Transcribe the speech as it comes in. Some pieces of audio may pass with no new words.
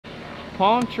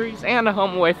palm trees, and a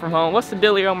home away from home. What's the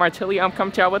dealio, Martilli? I'm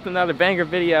coming to y'all with another banger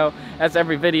video, as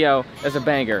every video is a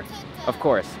banger. Of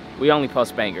course, we only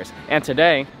post bangers. And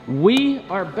today, we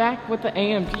are back with the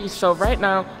AMG. So right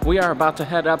now, we are about to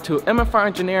head up to MFR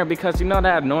Engineering because you know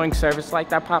that annoying service light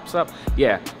that pops up?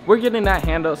 Yeah, we're getting that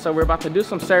handled. So we're about to do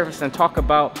some service and talk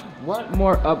about what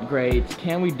more upgrades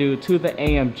can we do to the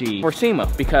AMG for SEMA,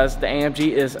 because the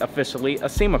AMG is officially a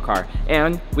SEMA car.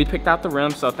 And we picked out the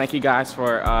rims, so thank you guys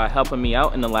for helping me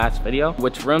out in the last video,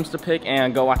 which rims to pick,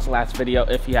 and go watch the last video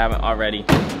if you haven't already.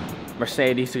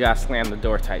 Mercedes, you gotta slam the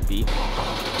door type beat.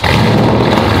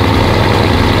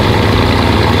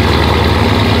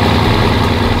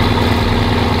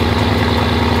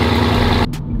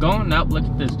 Going up, look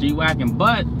at this G-Wagon,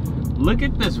 but look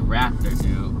at this Raptor,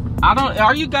 dude.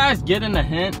 Are you guys getting the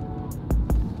hint?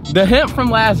 The hint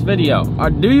from last video, or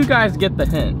do you guys get the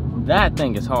hint? That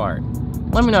thing is hard.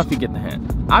 Let me know if you get the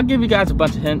hint. I'll give you guys a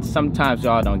bunch of hints. Sometimes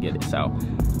y'all don't get it, so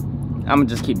I'm gonna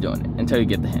just keep doing it until you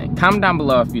get the hint. Comment down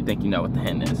below if you think you know what the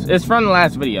hint is. It's from the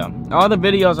last video. All the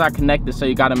videos are connected, so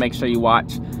you gotta make sure you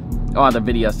watch all the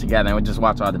videos together, and we just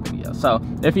watch all the videos. So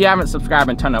if you haven't subscribed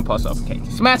and turned on post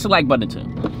notifications, smash the like button too.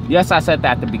 Yes, I said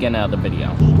that at the beginning of the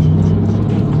video.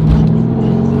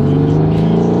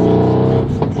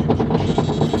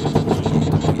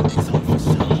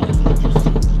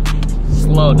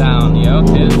 Slow down, yo.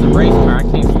 This is a race car. I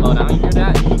can't slow down. You hear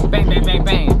that? Bang, bang, bang,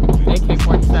 bang.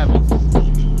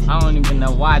 AK-47s. I don't even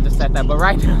know why I just said that, but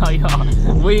right now,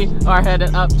 y'all, we are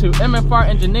headed up to MFR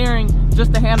Engineering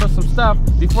just to handle some stuff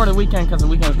before the weekend, because the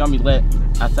weekend's gonna be lit.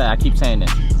 I keep saying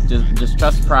this. Just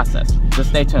trust the process. Just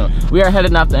stay tuned. We are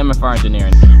heading up to MFR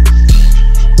Engineering.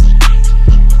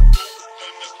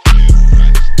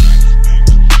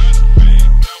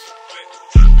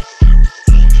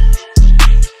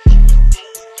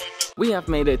 We have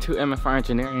made it to MFR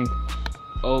Engineering.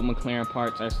 Old McLaren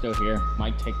parts are still here.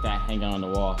 Might take that, hang on the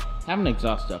wall. Have an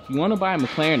exhaust stuff. You want to buy a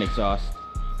McLaren exhaust,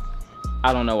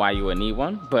 I don't know why you would need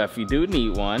one, but if you do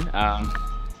need one,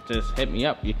 just hit me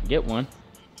up. You can get one.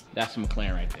 That's a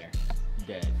McLaren right there.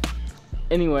 Dead.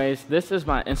 Anyways, this is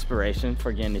my inspiration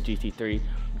for getting the GT3.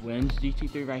 Wynn's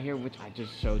GT3 right here, which I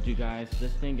just showed you guys.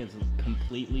 This thing is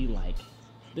completely like,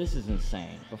 this is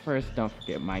insane. But first, don't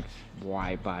forget Mike's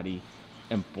wide body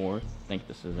M4. I think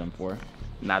this is M4.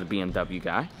 Not a BMW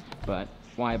guy, but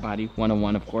wide body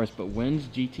 101, of course. But Wynn's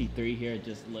GT3 here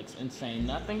just looks insane.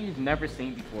 Nothing you've never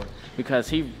seen before, because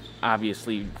he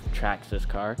obviously tracks this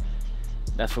car.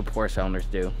 That's what Porsche owners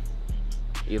do.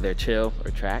 Either chill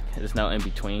or track. There's no in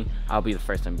between. I'll be the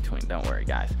first in between, don't worry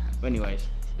guys. But anyways,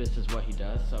 this is what he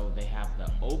does. So they have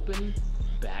the open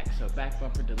back, so back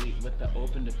bumper delete with the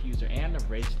open diffuser and the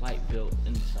race light built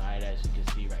inside, as you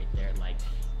can see right there. Like,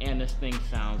 and this thing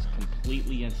sounds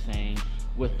completely insane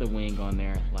with the wing on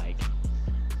there. Like,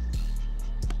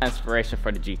 inspiration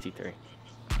for the GT3.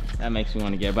 That makes me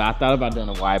want to get it, but I thought about doing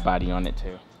a wide body on it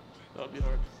too. That'd be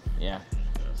hard. Yeah.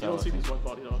 So, you don't see these wide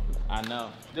body often. I know.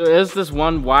 Dude, there's this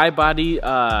one wide body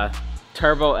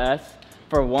Turbo S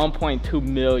for 1.2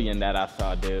 million that I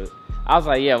saw, dude. I was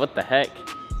like, yeah, what the heck?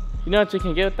 You know what you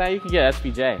can get with that? You can get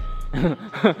SPJ.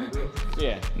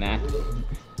 Yeah, nah.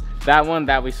 That one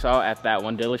that we saw at that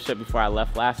one dealership before I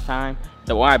left last time,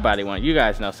 the wide body one, you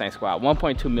guys know Saint Squad,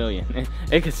 1.2 million.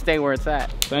 It could stay where it's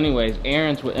at. So anyways,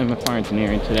 Aaron's with MFR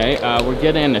Engineering today. We're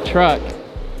getting in the truck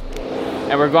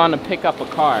and we're going to pick up a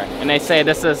car. And they say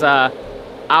this is a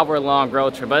hour-long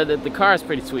road trip, but the car is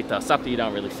pretty sweet though, something you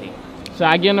don't really see. Should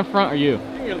I get in the front or you? You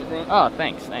can get in the front. Oh,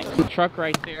 thanks. The truck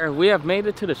right there. We have made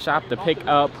it to the shop to pick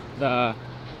up the,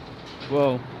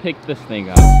 we'll pick this thing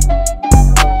up.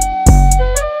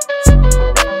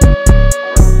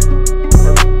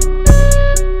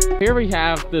 Here we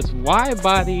have this wide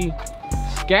body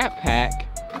Scat Pack.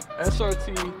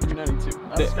 SRT 392.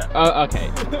 Oh,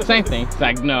 okay. Same thing. It's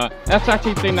like, no,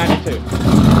 SRT 392.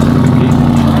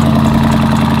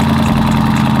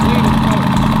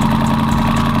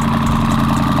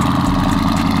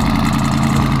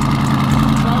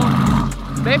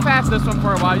 So, they've had this one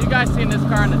for a while. You guys seen this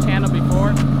car on the channel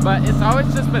before, but it's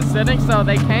always just been sitting. So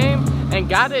they came and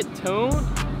got it tuned.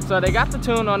 So they got the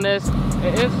tune on this.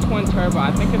 It is twin turbo.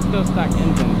 I think it's still stock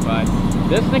engine, but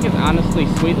this thing is honestly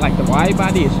sweet. Like, the wide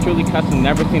body is truly custom.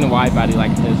 Never seen a wide body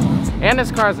like this. And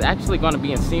this car is actually going to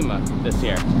be in SEMA this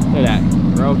year. Look at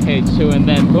that. Roll cage too. And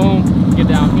then boom, get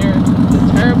down here.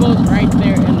 The turbo's right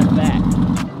there in the back.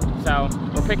 So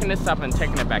we're picking this up and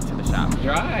taking it back to the shop.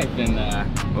 Driving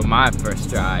with my first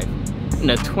drive in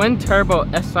a twin turbo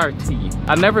SRT.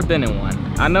 I've never been in one.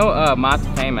 I know Mods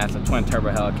Fame has a twin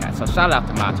turbo Hellcat, so shout out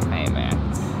to Mods Fame, man.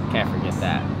 Can't forget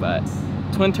that. But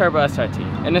twin turbo SRT.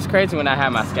 And it's crazy when I had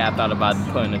my Scat, I thought about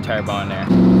putting a turbo in there.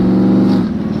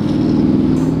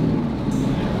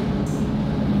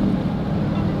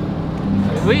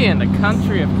 We in the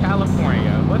country of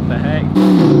California. What the heck?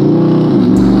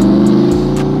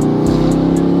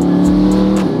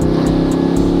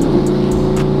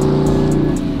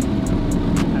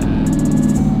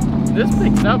 This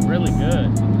picks up really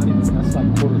good. That's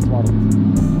like quarter throttle.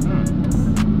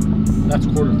 That's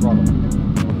quarter throttle.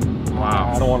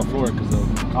 Wow. I don't want to floor it because the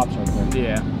cops aren't there.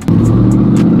 Yeah.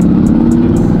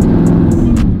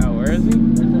 Oh, where is he?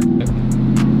 Right there.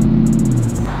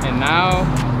 And now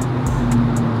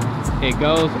it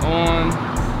goes on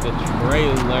the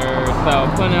trailer. So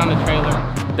putting it on the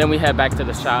trailer. Then we head back to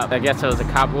the shop. I guess it was a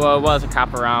cop. Well, it was a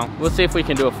cop around. We'll see if we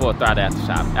can do a full throttle at the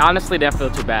shop. Honestly, didn't feel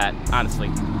too bad.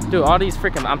 Honestly. Dude, all these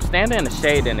freaking, I'm standing in the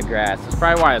shade in the grass. That's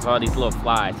probably why it's all these little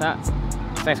flies.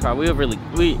 Thanks, Carl.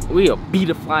 We'll beat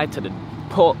a fly to the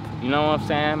pulp. You know what I'm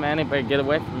saying, man? They better get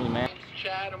away from me, man.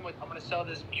 Chad, I'm gonna sell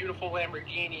this beautiful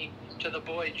Lamborghini to the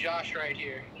boy Josh right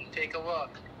here. Take a look.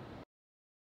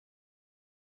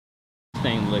 This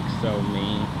thing looks so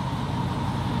mean.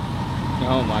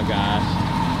 Oh my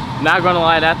gosh. Not gonna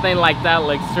lie, that thing like that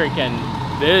looks freaking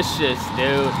vicious,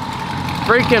 dude.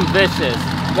 Freaking vicious.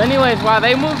 But anyways, while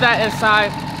they move that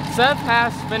inside, Seth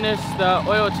has finished the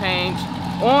oil change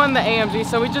on the AMG.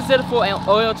 So we just did a full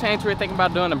oil change. We were thinking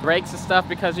about doing the brakes and stuff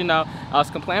because, you know, I was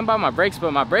complaining about my brakes,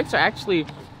 but my brakes are actually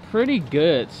pretty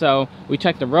good. So we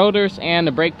checked the rotors and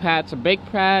the brake pads. The brake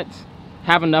pads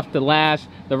have enough to last.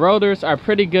 The rotors are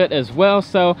pretty good as well.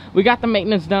 So we got the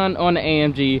maintenance done on the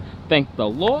AMG. Thank the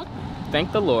Lord.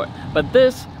 Thank the Lord. But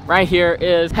this right here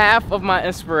is half of my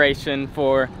inspiration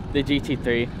for the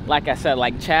GT3. Like I said,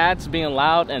 like Chad's being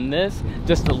loud and this,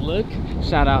 just to look,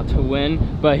 shout out to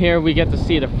Win. But here we get to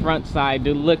see the front side.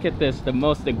 Dude, look at this, the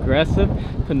most aggressive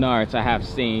canards I have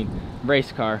seen.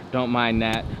 Race car, don't mind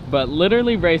that. But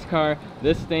literally race car,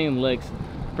 this thing looks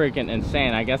freaking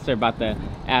insane. I guess they're about to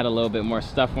add a little bit more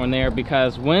stuff on there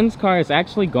because Win's car is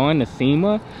actually going to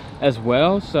SEMA as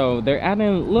well. So they're adding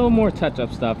a little more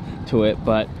touch-up stuff to it.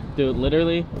 But dude,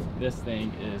 literally this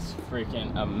thing is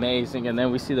freaking amazing. And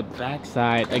then we see the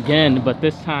backside again, but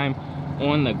this time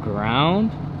on the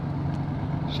ground.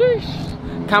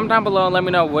 Sheesh. Comment down below and let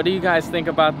me know, what do you guys think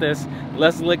about this?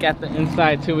 Let's look at the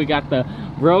inside too. We got the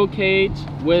roll cage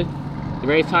with the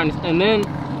race harness, and then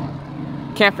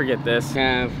can't forget this,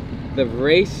 have the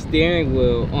race steering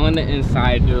wheel on the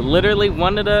inside, dude. Literally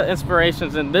one of the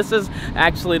inspirations, and this is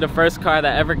actually the first car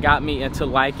that ever got me into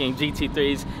liking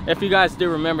GT3s. If you guys do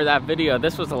remember that video,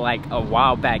 this was like a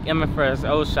while back in my first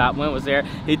old shop. When was there,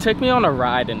 he took me on a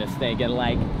ride in this thing, and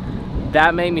like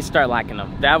that made me start liking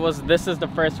them. This is the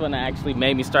first one that actually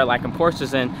made me start liking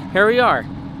Porsches, and here we are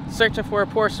searching for a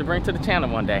Porsche to bring to the channel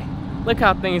one day. Look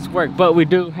how things work. But we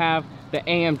do have the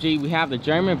AMG, we have the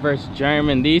German versus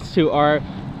German. These two are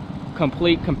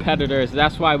complete competitors.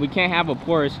 That's why we can't have a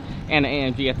Porsche and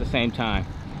an AMG at the same time.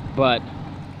 But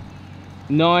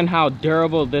knowing how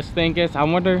durable this thing is, I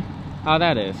wonder how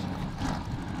that is.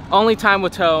 Only time will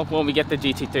tell when we get the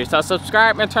GT3. So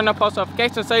subscribe and turn on post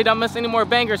notifications so you don't miss any more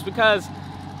bangers, because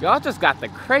y'all just got the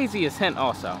craziest hint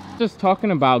also. Just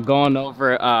talking about going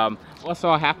over what's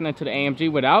all happening to the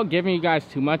AMG without giving you guys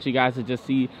too much. You guys will just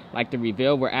see like the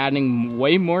reveal. We're adding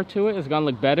way more to it. It's gonna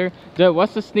look better. Dude,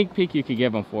 what's the sneak peek you could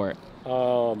give them for it?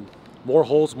 More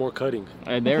holes, more cutting.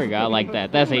 There we go. I like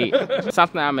that. That's 8.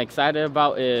 Something I'm excited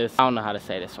about is, I don't know how to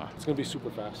say this one. It's gonna be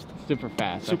super fast. Super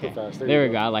fast. Super okay. fast. There we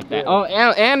go. I like that. Yeah. Oh,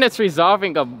 and it's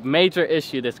resolving a major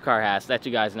issue this car has that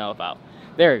you guys know about.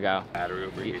 There we go. Battery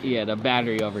overheating. Yeah, the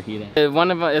battery overheating.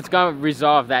 One of them, it's gonna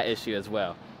resolve that issue as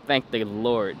well. Thank the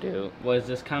Lord, dude. What does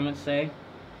this comment say?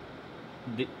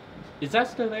 Is that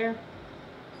still there?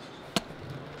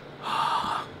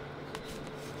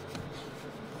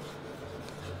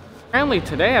 Apparently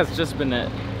today has just been an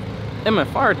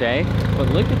MFR day, but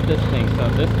look at this thing. So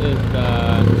this is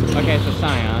the, okay, it's a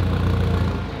Scion.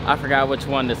 I forgot which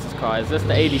one this is called. Is this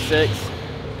the 86?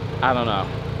 I don't know.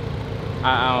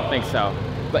 I don't think so.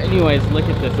 But anyways, look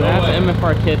at this. That's an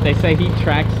MFR kit. They say he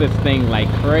tracks this thing like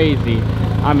crazy.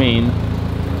 I mean,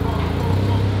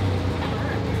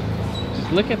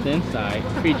 just look at the inside,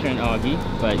 featuring Augie,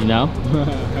 but you know.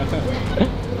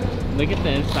 Look at the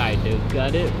inside, dude.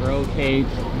 Gutted, roll cage,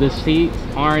 the seats,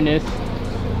 harness,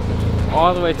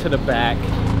 all the way to the back.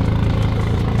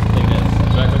 Look at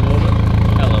this. Back up a little bit.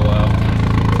 LOL.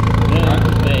 Yeah,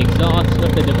 the exhaust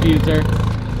with the diffuser.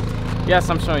 Yes,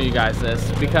 I'm showing you guys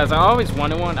this because I always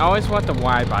wanted one. I always want the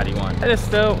wide body one. That is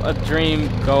still a dream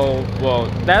goal. Well,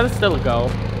 that is still a goal.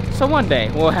 So one day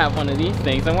we'll have one of these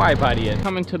things and wide body it.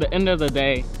 Coming to the end of the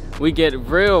day, we get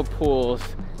real pulls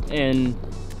in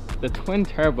the twin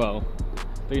turbo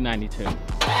 392.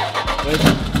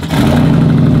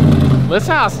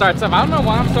 Listen how it starts up. I don't know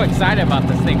why I'm so excited about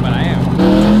this thing, but I am.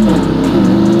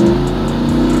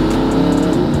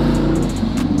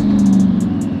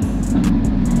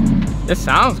 It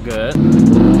sounds good.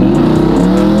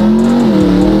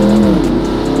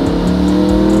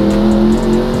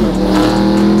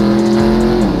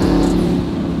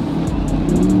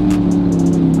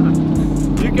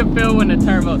 You can feel when the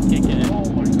turbo's kicking in. Oh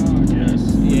my god, yes.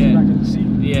 Yeah. Back in the seat.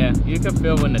 Yeah, you can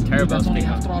feel when the turbo's That's only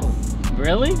kicking half in. throttle.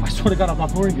 Really? I swear to God, I'm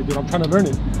not flooring it, dude. I'm trying to learn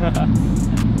it.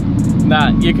 Nah,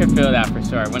 you can feel that for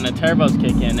sure. When the turbos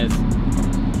kick in,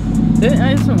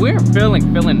 it's a weird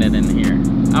feeling it in here.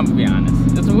 I'm gonna be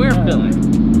honest. It's a weird feeling.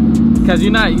 Cause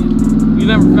you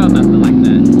never felt nothing like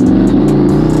that.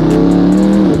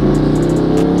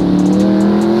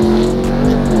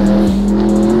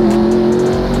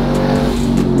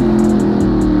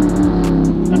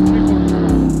 That's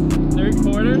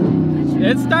 3/4.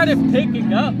 It started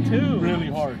picking up too. Really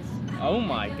hard. Oh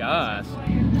my gosh.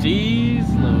 Jeez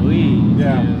Louise.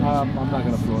 Yeah, I'm not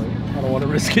gonna floor it. I don't want to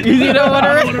risk it. You don't want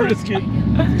to risk it?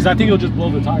 Because I think it'll just blow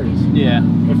the tires. Yeah.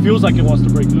 It feels like it wants to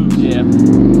break loose. Yeah.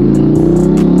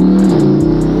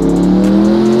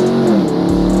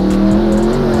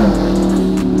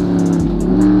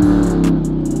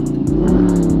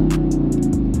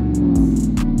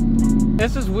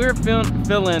 It's this weird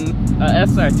feeling a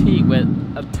SRT with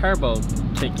a turbo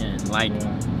kick in. Like,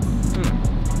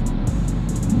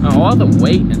 oh, all the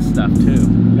weight and stuff too.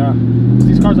 Yeah,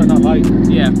 these cars are not light.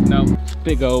 Yeah, no.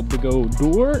 Big old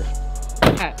door.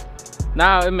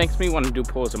 Now it makes me want to do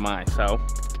pulls of mine, so.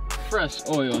 Fresh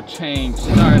oil change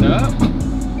startup.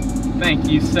 Thank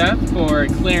you, Seth, for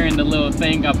clearing the little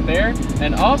thing up there.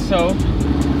 And also,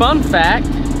 fun fact,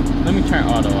 let me turn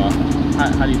auto off.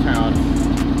 How do you turn auto?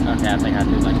 Okay, I think I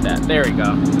do like that. There we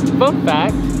go. Fun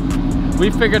fact, we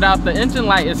figured out the engine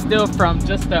light is still from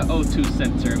just the O2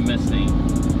 sensor missing.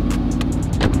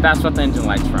 That's what the engine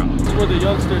light's from. This is where the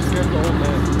youngsters scared the old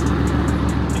man.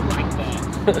 You like that.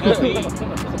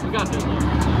 We got this one.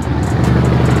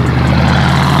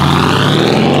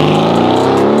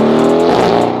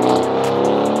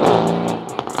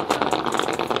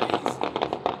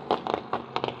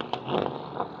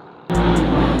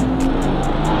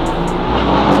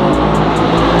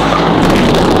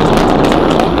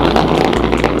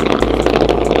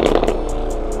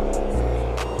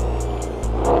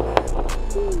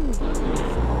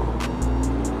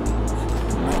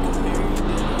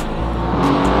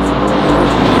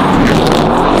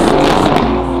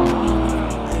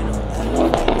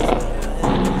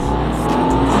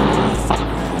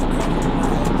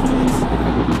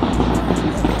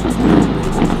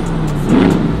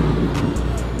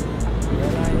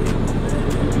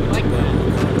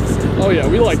 Oh yeah,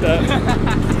 we like that.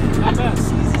 Not bad.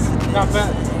 Not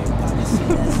bad.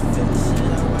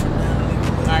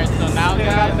 Alright, so now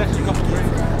guys,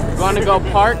 we're going to go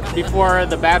park before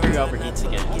the battery overheats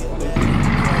again.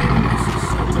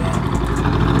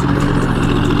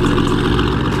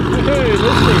 Hey,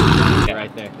 listen.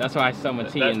 Right there. That's why I so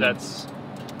much heat in them.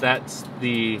 That's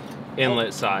the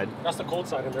inlet side. That's the cold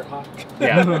side and they're hot.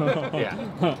 Yeah. Yeah.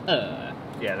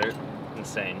 Yeah, they're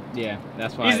insane. Yeah,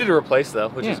 that's why. Easy to replace though,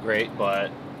 which is great,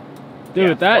 but dude,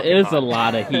 yeah, that is hot. a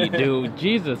lot of heat, dude.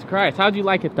 Jesus Christ. How'd you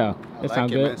like it though? I like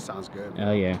sound it, good? man. It sounds good.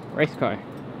 Oh yeah. Race car.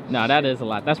 No, that is a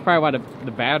lot. That's probably why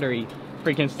the battery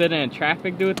freaking sitting in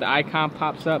traffic, dude, the icon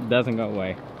pops up, doesn't go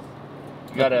away.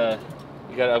 You gotta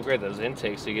upgrade those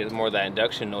intakes to get more of that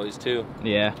induction noise too.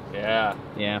 Yeah. Yeah.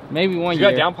 Yeah. Maybe one You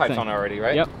year. got downpipes on already,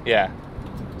 right? Yep. Yeah.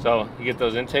 So you get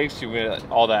those intakes, you get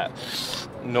all that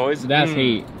noise. That's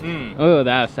heat. Oh,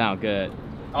 that sound good.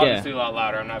 Obviously a lot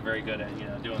louder. I'm not very good at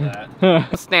doing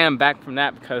that. Stand back from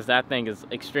that because that thing is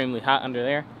extremely hot under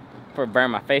there for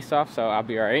burn my face off, so I'll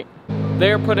be all right.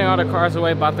 They're putting all the cars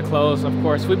away, about to close, of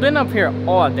course. We've been up here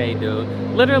all day, dude.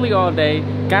 Literally all day.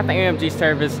 Got the AMG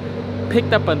service,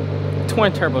 picked up a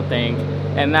twin turbo thing,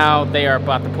 and now they are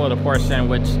about to pull the Porsche,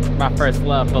 which my first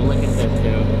love. But look at this,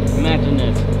 dude. Imagine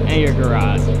this in your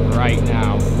garage right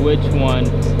now. Which one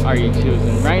are you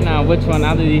choosing? Right now, which one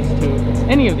out of these two,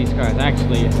 any of these cars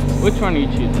actually, which one are you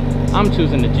choosing? I'm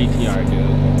choosing the GTR,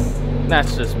 dude.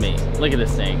 That's just me. Look at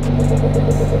this thing.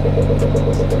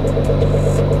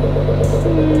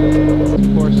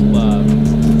 Porsche love.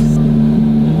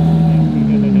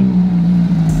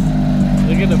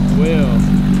 Look at the wheel.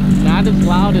 Not as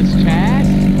loud as Chad,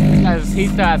 because he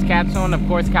still has cats on, of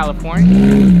course,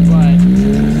 California, but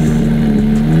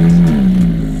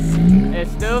it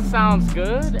still sounds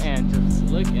good. And just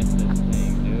look at this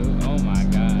thing, dude. Oh my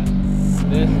god.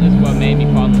 This is what made me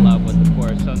fall in love with the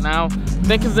Porsche. So now,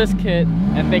 think of this kit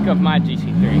and think of my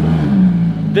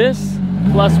GT3. This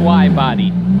plus wide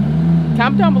body.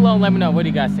 Comment down below and let me know what do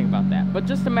you guys think about that. But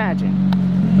just imagine.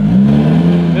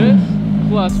 This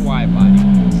plus wide body.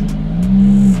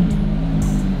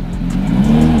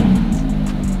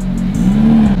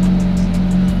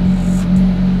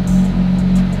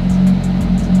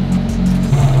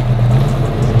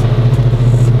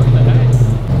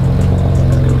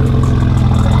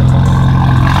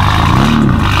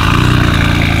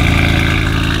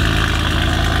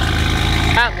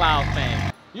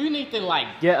 You need to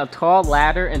like get a tall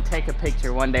ladder and take a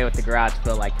picture one day with the garage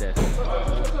built like this.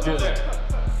 Dude,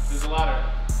 There's a ladder.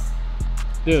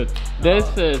 dude, this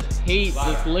is heat.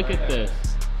 Just look at this.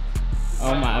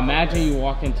 Oh my, imagine you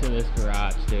walk into this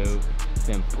garage, dude.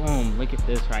 Then boom, look at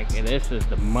this right here. This is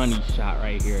the money shot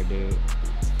right here, dude.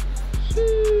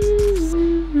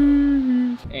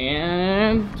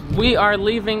 And we are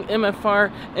leaving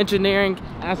MFR Engineering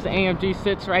as the AMG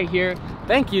sits right here.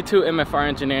 Thank you to MFR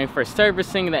Engineering for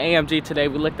servicing the AMG today.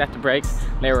 We looked at the brakes,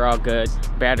 they were all good.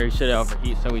 Battery should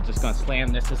overheat, so we just gonna slam.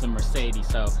 This is a Mercedes,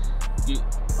 so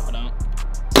hold on.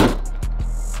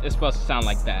 It's supposed to sound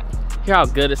like that. Hear how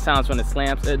good it sounds when it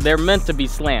slams? They're meant to be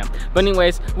slammed. But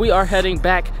anyways, we are heading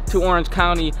back to Orange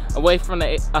County, away from the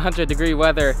 100-degree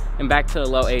weather and back to the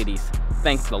low 80s.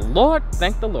 Thank the Lord,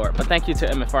 thank the Lord. But thank you to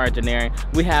MFR Engineering.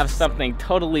 We have something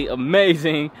totally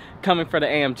amazing coming for the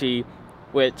AMG,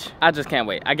 which I just can't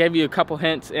wait. I gave you a couple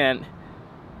hints, and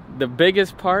the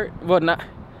biggest part, well, not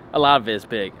a lot of it is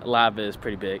big. A lot of it is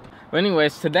pretty big. But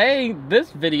anyways, today,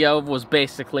 this video was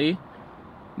basically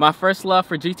my first love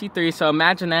for GT3, so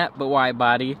imagine that, but wide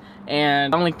body.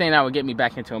 And the only thing that would get me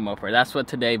back into a moped. That's what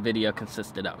today's video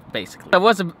consisted of, basically. So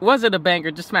was it a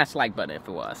banger? Just smash the like button if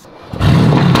it was.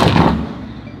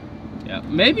 Yeah,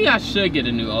 maybe I should get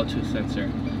a new O2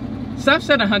 sensor. Stuff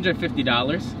said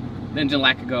 $150. The engine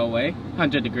light could go away.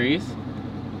 100 degrees.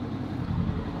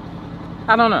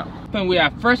 I don't know. Then we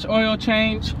have fresh oil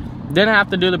change. Didn't have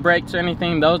to do the brakes or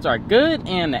anything. Those are good.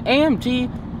 And the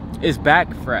AMG is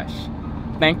back fresh.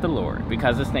 Thank the Lord,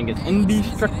 because this thing is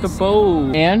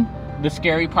indestructible. And the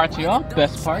scary part to y'all,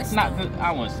 best part. Not the,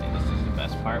 I won't say this is the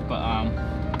best part, but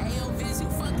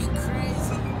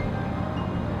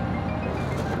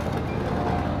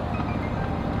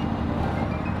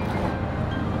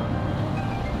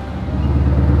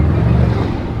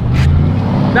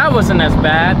that wasn't as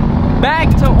bad.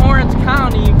 Back to Orange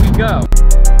County we go.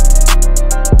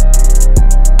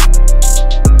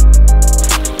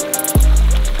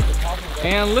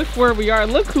 And look where we are.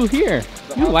 Look who here.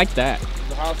 You like that.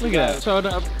 Look at that. Showed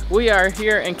up. We are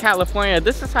here in California.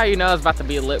 This is how you know it's about to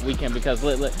be a lit weekend, because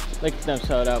look at them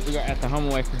showed up. We are at the Home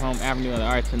Away From Home Avenue of the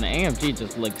Arts, and the AMG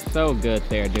just looks so good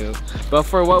there, dude. But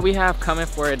for what we have coming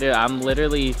for it, dude, I'm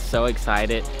literally so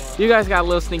excited. You guys got a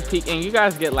little sneak peek, and you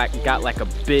guys got like a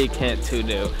big hint too,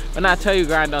 dude. When I tell you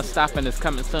grind don't stop and it's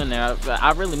coming soon, now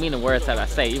I really mean the words that I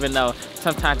say, even though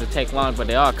sometimes it take long, but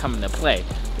they all come into play.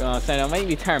 You know what I'm saying? Don't make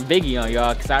me turn Biggie on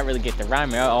y'all, because I really get to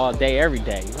rhyme all day, every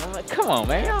day. You know, like, come on,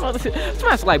 man. Y'all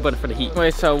smash the like button for the heat.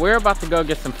 Anyway, so we're about to go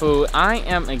get some food. I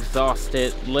am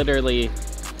exhausted. Literally,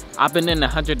 I've been in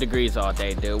 100 degrees all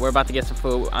day, dude. We're about to get some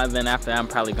food, and then after that, I'm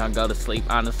probably gonna go to sleep,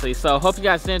 honestly. So hope you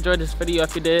guys did enjoy this video.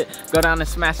 If you did, go down and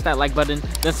smash that like button,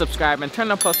 then subscribe, and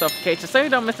turn on post notifications so you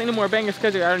don't miss any more bangers,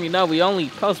 because you already know we only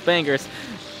post bangers.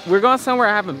 We're going somewhere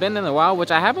I haven't been in a while, which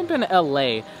I haven't been to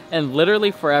LA in literally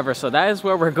forever. So that is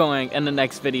where we're going in the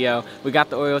next video. We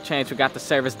got the oil change, we got the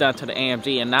service done to the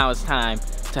AMG, and now it's time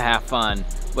to have fun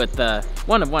with the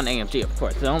one-of-one AMG, of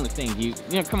course. The only thing you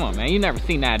know, come on, man, you never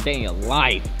seen that a day in your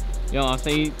life. You know what I'm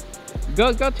saying?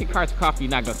 Go to your Cards of Coffee,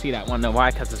 you're not gonna see that one. No, why?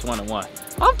 Because it's one-on-one.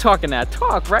 I'm talking that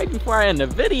talk right before I end the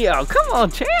video. Come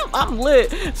on, champ, I'm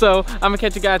lit. So I'm gonna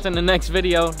catch you guys in the next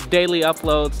video. Daily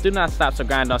uploads. Do not stop, so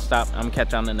grind don't stop. I'm gonna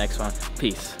catch you on the next one.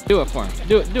 Peace. Do it for him.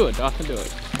 Do it, Dawson, do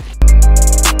it.